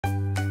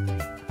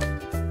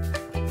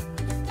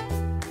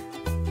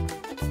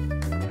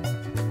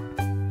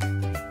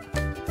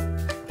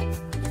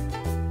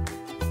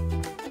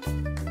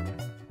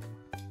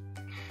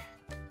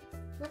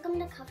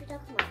Coffee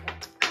Talk with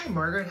Margaret. Hi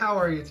Margaret, how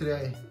are you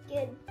today?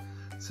 Good.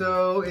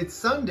 So it's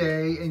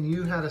Sunday and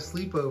you had a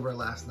sleepover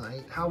last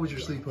night. How was your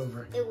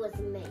sleepover? It was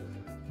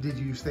amazing. Did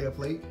you stay up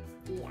late?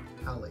 Yeah.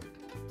 How late?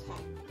 10.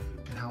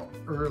 And how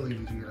early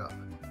did you get up?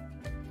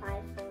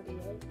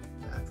 5:48.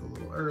 That's a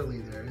little early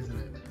there, isn't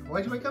it?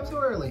 Why'd you wake up so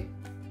early?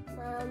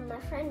 My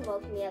friend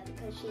woke me up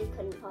because she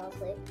couldn't fall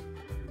asleep.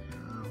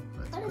 Oh,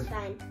 that's But it's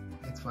fine.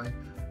 It's fine.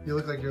 You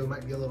look like you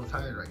might be a little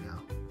tired right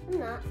now. I'm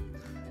not.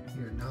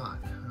 You're not.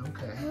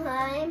 Okay.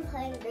 I'm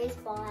playing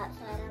baseball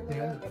outside. I'm a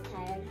little bit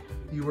tired.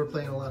 You were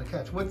playing a lot of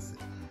catch.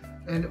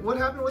 And what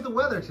happened with the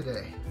weather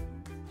today?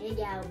 It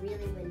got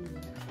really windy.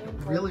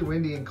 Really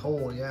windy and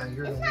cold. Yeah,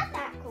 It's not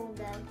that cold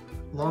though.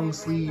 Long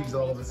sleeves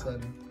all of a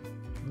sudden.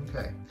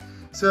 Okay.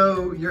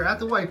 So you're at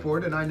the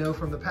whiteboard, and I know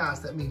from the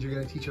past that means you're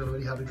going to teach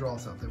everybody how to draw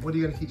something. What are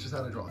you going to teach us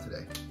how to draw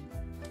today?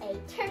 A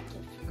turkey.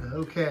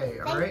 Okay,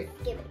 all right.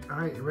 Thanksgiving. All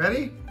right, you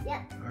ready?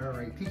 Yep. All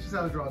right, teach us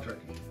how to draw a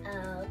turkey.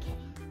 Okay.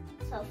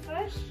 So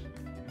first,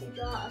 you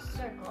draw a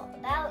circle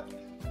about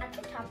at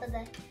the top of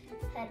the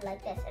head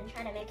like this, and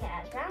try to make it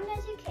as round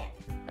as you can.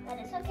 But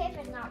it's okay if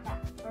it's not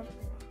that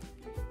perfectly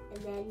round.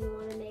 And then you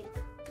want to make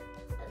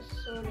a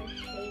sort of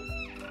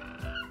shape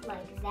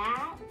like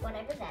that,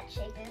 whatever that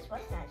shape is.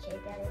 What's that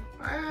shape,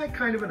 Daddy?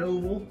 Kind of an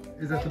oval.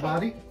 Is that Like the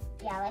body?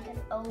 Yeah, like an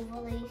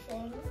ovally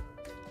thing.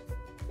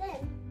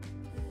 Then,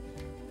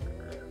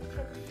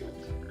 for the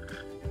feet,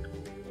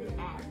 you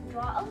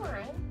draw a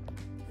line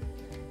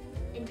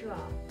and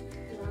draw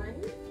 1,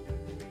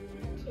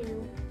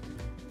 2,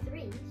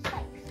 3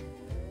 spikes.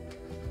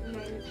 And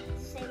then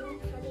same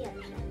for the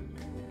other side.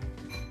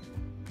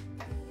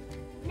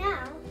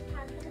 Now,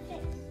 time for the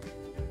face.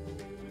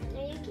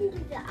 Now you can do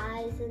the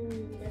eyes and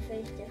the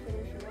face different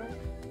if you want.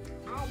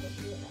 I just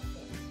do it like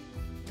this.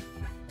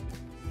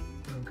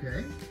 Okay.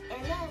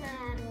 And then I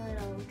add a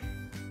little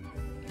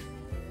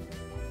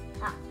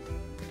top.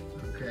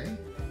 Okay.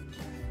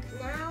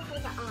 Now for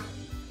the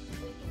arms.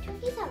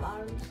 Turkeys have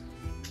arms.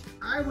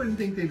 I wouldn't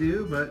think they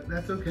do, but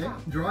that's okay.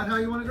 Oh. Draw it how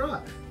you want to draw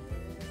it.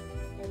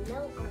 And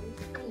no arms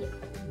for you.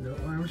 No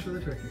arms for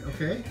the turkey.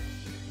 Okay.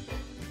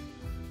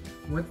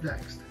 What's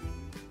next?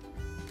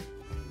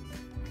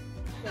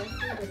 The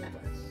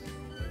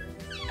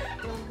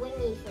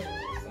wingy things they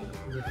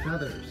have. The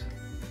feathers.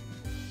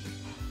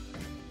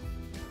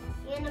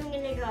 And I'm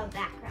going to draw a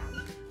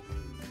background.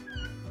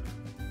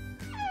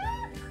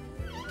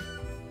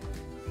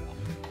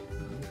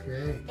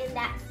 Okay. And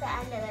that's the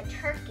end of the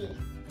turkey.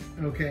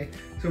 Okay.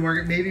 So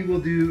Margaret, maybe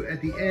we'll do,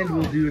 at the end,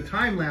 we'll do a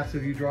time lapse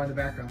of you drawing the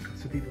background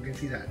so people can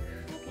see that.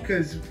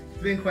 Because it's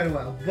been quite a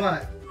while.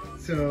 But,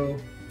 so,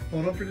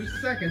 hold on for just a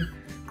second.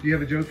 Do you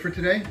have a joke for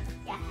today?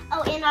 Yeah.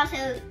 Oh, and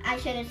also, I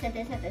should have said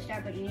this at the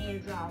start, but you need to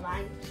draw a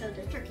line so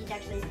the turkey's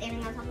actually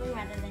standing on something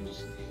rather than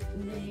just...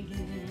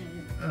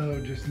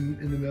 Oh, just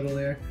in the middle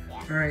there?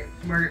 Yeah. All right,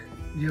 Margaret,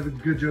 do you have a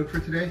good joke for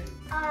today?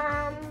 No,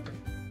 I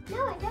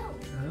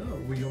don't. Oh,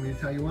 well, you want me to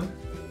tell you one?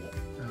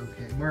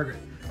 Okay, Margaret,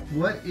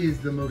 what is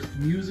the most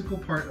musical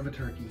part of a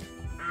turkey?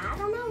 I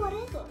don't know. What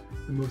is it?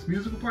 The most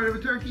musical part of a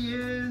turkey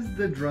is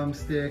the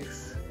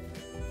drumsticks.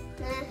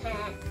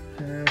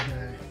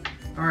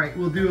 All right,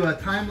 we'll do a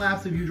time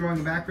lapse of you drawing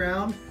a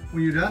background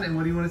when you're done. And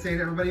what do you want to say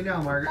to everybody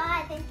now, Margaret?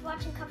 Bye. Thanks for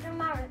watching Coffee Talk with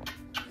Margaret.